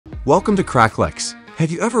Welcome to Cracklex.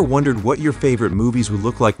 Have you ever wondered what your favorite movies would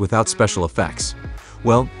look like without special effects?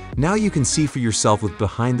 Well, now you can see for yourself with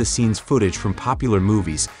behind-the-scenes footage from popular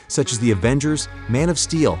movies such as The Avengers, Man of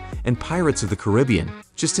Steel, and Pirates of the Caribbean,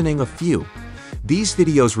 just to name a few. These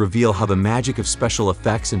videos reveal how the magic of special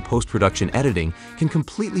effects and post-production editing can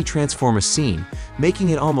completely transform a scene, making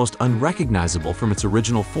it almost unrecognizable from its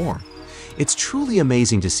original form. It's truly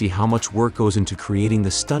amazing to see how much work goes into creating the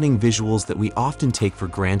stunning visuals that we often take for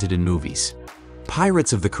granted in movies.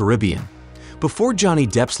 Pirates of the Caribbean. Before Johnny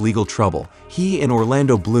Depp's legal trouble, he and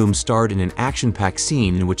Orlando Bloom starred in an action-packed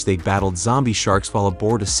scene in which they battled zombie sharks while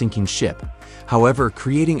aboard a sinking ship. However,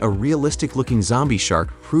 creating a realistic-looking zombie shark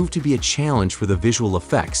proved to be a challenge for the visual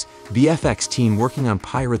effects VFX team working on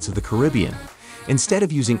Pirates of the Caribbean. Instead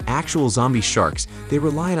of using actual zombie sharks, they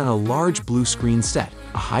relied on a large blue screen set,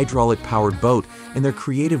 a hydraulic-powered boat, and their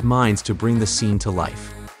creative minds to bring the scene to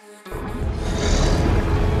life.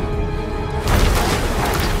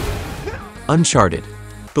 Uncharted.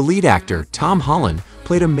 The lead actor, Tom Holland,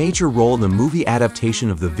 played a major role in the movie adaptation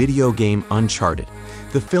of the video game Uncharted.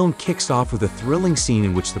 The film kicks off with a thrilling scene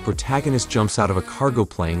in which the protagonist jumps out of a cargo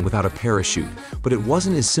plane without a parachute, but it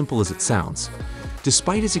wasn't as simple as it sounds.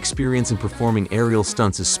 Despite his experience in performing aerial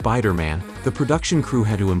stunts as Spider-Man, the production crew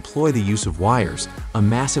had to employ the use of wires, a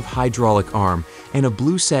massive hydraulic arm, and a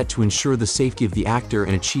blue set to ensure the safety of the actor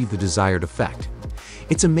and achieve the desired effect.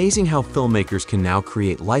 It's amazing how filmmakers can now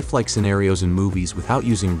create lifelike scenarios in movies without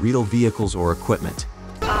using real vehicles or equipment.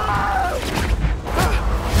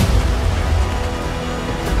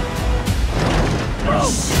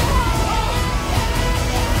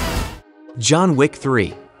 John Wick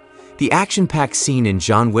 3. The action-packed scene in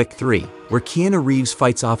John Wick 3, where Keanu Reeves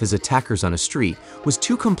fights off his attackers on a street, was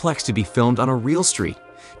too complex to be filmed on a real street.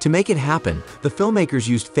 To make it happen, the filmmakers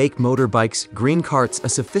used fake motorbikes, green carts, a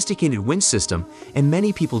sophisticated winch system, and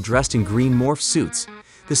many people dressed in green morph suits.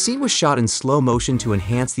 The scene was shot in slow motion to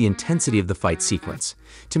enhance the intensity of the fight sequence.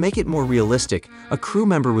 To make it more realistic, a crew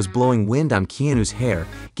member was blowing wind on Keanu's hair,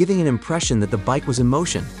 giving an impression that the bike was in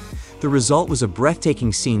motion. The result was a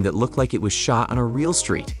breathtaking scene that looked like it was shot on a real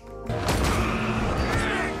street.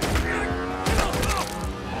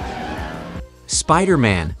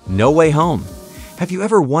 Spider-Man: No Way Home. Have you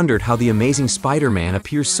ever wondered how the amazing Spider-Man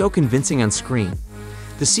appears so convincing on screen?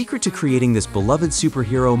 The secret to creating this beloved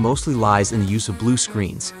superhero mostly lies in the use of blue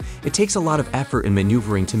screens. It takes a lot of effort and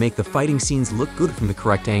maneuvering to make the fighting scenes look good from the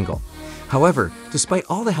correct angle. However, despite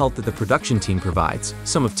all the help that the production team provides,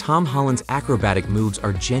 some of Tom Holland's acrobatic moves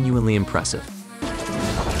are genuinely impressive.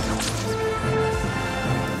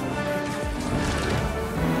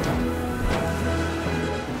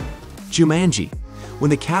 Jumanji. When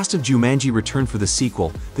the cast of Jumanji returned for the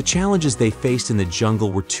sequel, the challenges they faced in the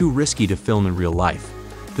jungle were too risky to film in real life.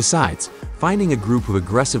 Besides, finding a group of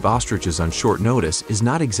aggressive ostriches on short notice is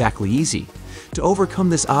not exactly easy. To overcome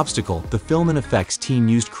this obstacle, the film and effects team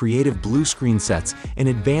used creative blue screen sets and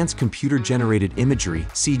advanced computer-generated imagery,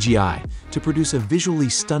 CGI, to produce a visually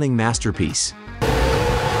stunning masterpiece.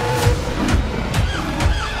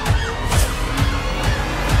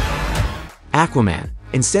 Aquaman.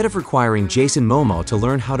 Instead of requiring Jason Momoa to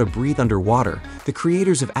learn how to breathe underwater, the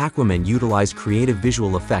creators of Aquaman utilized creative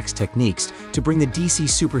visual effects techniques to bring the DC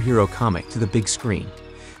superhero comic to the big screen.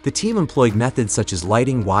 The team employed methods such as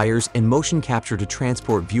lighting, wires, and motion capture to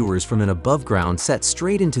transport viewers from an above-ground set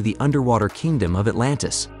straight into the underwater kingdom of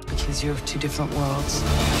Atlantis. Because you're of two different worlds.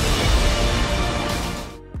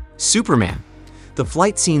 Superman. The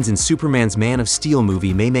flight scenes in Superman's Man of Steel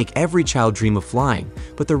movie may make every child dream of flying,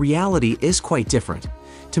 but the reality is quite different.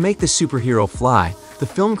 To make the superhero fly, the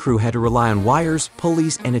film crew had to rely on wires,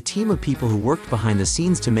 pulleys, and a team of people who worked behind the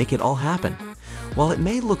scenes to make it all happen. While it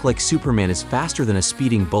may look like Superman is faster than a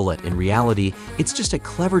speeding bullet, in reality, it's just a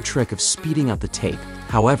clever trick of speeding up the tape.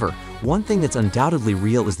 However, one thing that's undoubtedly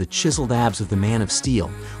real is the chiseled abs of the Man of Steel,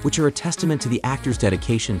 which are a testament to the actor's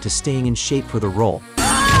dedication to staying in shape for the role.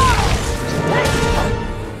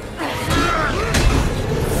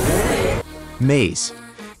 Maze.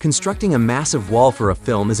 Constructing a massive wall for a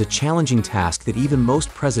film is a challenging task that even most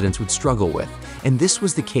presidents would struggle with, and this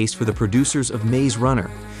was the case for the producers of Maze Runner.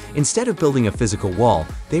 Instead of building a physical wall,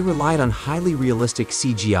 they relied on highly realistic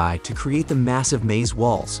CGI to create the massive maze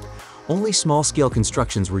walls. Only small-scale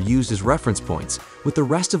constructions were used as reference points, with the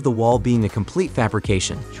rest of the wall being a complete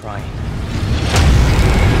fabrication.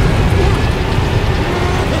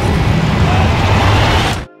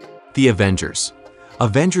 The Avengers.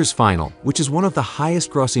 Avengers Final, which is one of the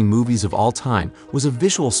highest-grossing movies of all time, was a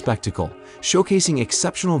visual spectacle, showcasing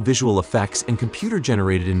exceptional visual effects and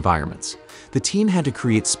computer-generated environments. The team had to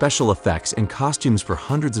create special effects and costumes for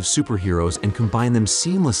hundreds of superheroes and combine them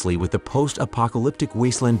seamlessly with the post-apocalyptic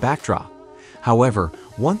wasteland backdrop. However,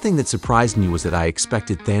 one thing that surprised me was that I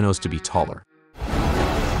expected Thanos to be taller.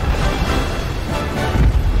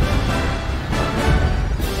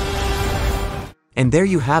 And there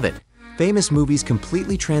you have it. Famous movies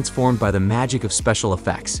completely transformed by the magic of special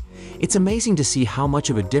effects. It's amazing to see how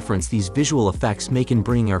much of a difference these visual effects make in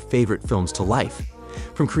bringing our favorite films to life.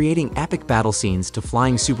 From creating epic battle scenes to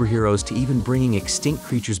flying superheroes to even bringing extinct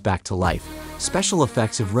creatures back to life, special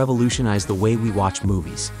effects have revolutionized the way we watch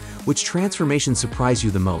movies. Which transformation surprised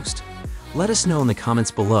you the most? Let us know in the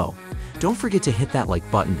comments below. Don't forget to hit that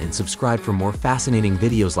like button and subscribe for more fascinating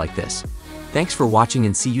videos like this. Thanks for watching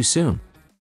and see you soon.